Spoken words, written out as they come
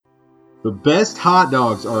The best hot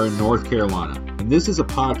dogs are in North Carolina, and this is a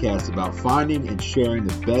podcast about finding and sharing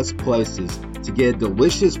the best places to get a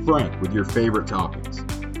delicious Frank with your favorite toppings.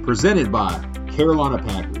 Presented by Carolina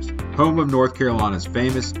Packers, home of North Carolina's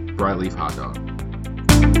famous Brightleaf hot dog.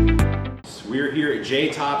 We're here at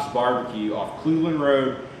J Top's Barbecue off Cleveland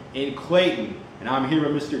Road in Clayton, and I'm here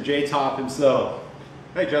with Mr. J Top himself.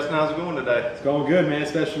 Hey Justin, how's it going today? It's going good, man,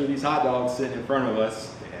 especially with these hot dogs sitting in front of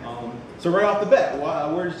us. So right off the bat,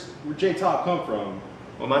 where J Top come from?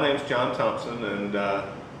 Well, my name's John Thompson, and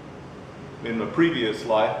in my previous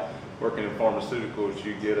life, working in pharmaceuticals,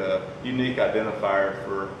 you get a unique identifier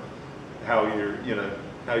for how you're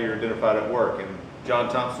identified at work. And John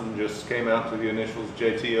Thompson just came out to the initials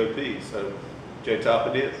JTOP, so J Top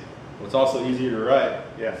it is. Well, it's also easier to write.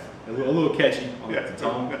 Yeah. A little catchy on the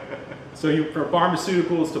tongue. So from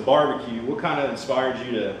pharmaceuticals to barbecue, what kind of inspired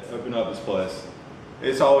you to open up this place?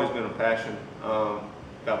 It's always been a passion.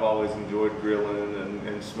 I've always enjoyed grilling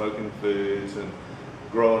and smoking foods, and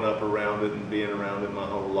growing up around it and being around it my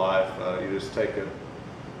whole life. You just take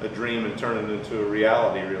a dream and turn it into a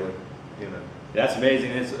reality, really. That's amazing.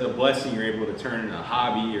 It's a blessing you're able to turn a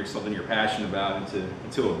hobby or something you're passionate about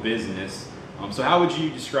into a business. So how would you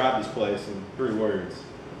describe this place in 3 words?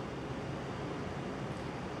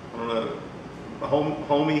 I don't know.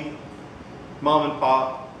 Homey, mom and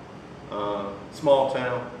pop. Small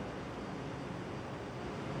town.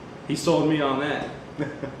 He sold me on that.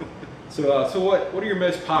 So what are your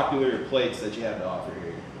most popular plates that you have to offer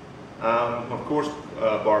here? Of course,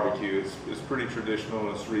 barbecue. It's pretty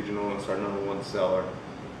traditional. It's regional. It's our #1 seller.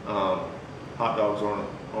 Hot dogs aren't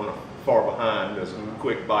far behind as a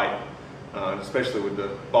quick bite, especially with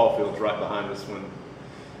the ball fields right behind us.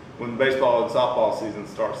 When baseball and softball season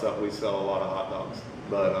starts up, we sell a lot of hot dogs.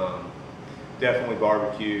 But definitely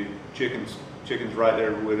barbecue. Chicken's right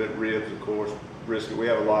there with it. Ribs, of course. Brisket. We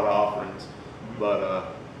have a lot of offerings,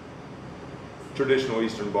 but traditional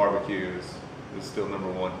Eastern barbecue is still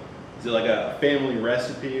 #1. Is it like a family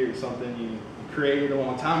recipe or something you created a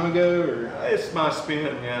long time ago, or? It's my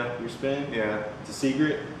spin, yeah. Your spin? Yeah. It's a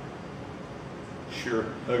secret? Sure.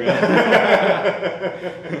 Okay.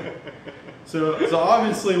 So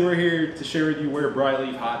obviously we're here to share with you where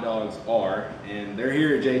Brightleaf hot dogs are, and they're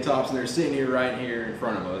here at J Top's, and they're sitting here right here in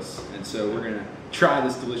front of us. And so we're gonna try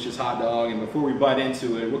this delicious hot dog. And before we bite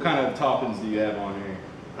into it, what kind of toppings do you have on here?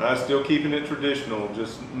 Still keeping it traditional,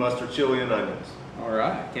 just mustard, chili, and onions. All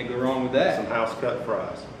right, can't go wrong with that. Some house cut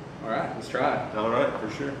fries. All right, let's try it. All right, for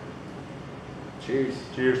sure. Cheers.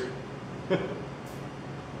 Cheers. That's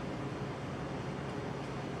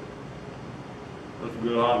a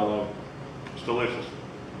good hot dog. It's delicious.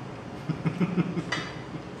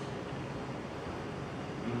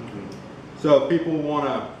 So if people want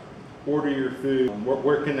to order your food,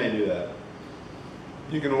 where can they do that?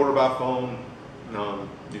 You can order by phone. You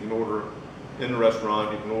can order in the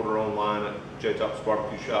restaurant. You can order online at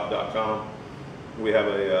jtopsbarbecueshop.com. We have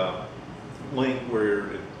a link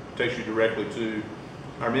where it takes you directly to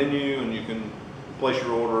our menu, and you can place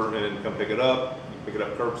your order and come pick it up. You can pick it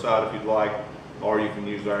up curbside if you'd like, or you can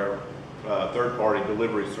use our third-party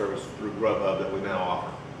delivery service through Grubhub that we now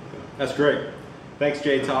offer. That's great. Thanks,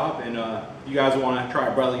 J Top. And you guys want to try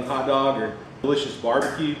a Brightleaf hot dog or delicious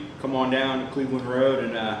barbecue, come on down to Cleveland Road,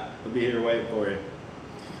 and we'll be here waiting for you.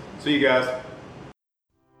 See you guys.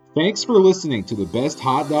 Thanks for listening to the Best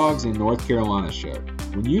Hot Dogs in North Carolina show.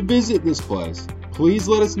 When you visit this place, please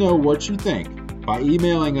let us know what you think by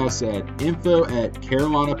emailing us at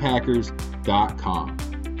info@carolinapackers.com.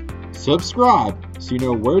 Subscribe so you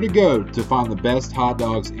know where to go to find the best hot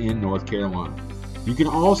dogs in North Carolina. You can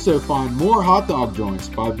also find more hot dog joints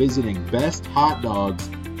by visiting Best Hot Dogs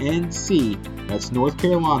NC, that's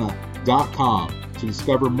NorthCarolina.com, to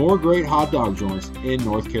discover more great hot dog joints in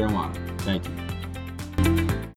North Carolina. Thank you.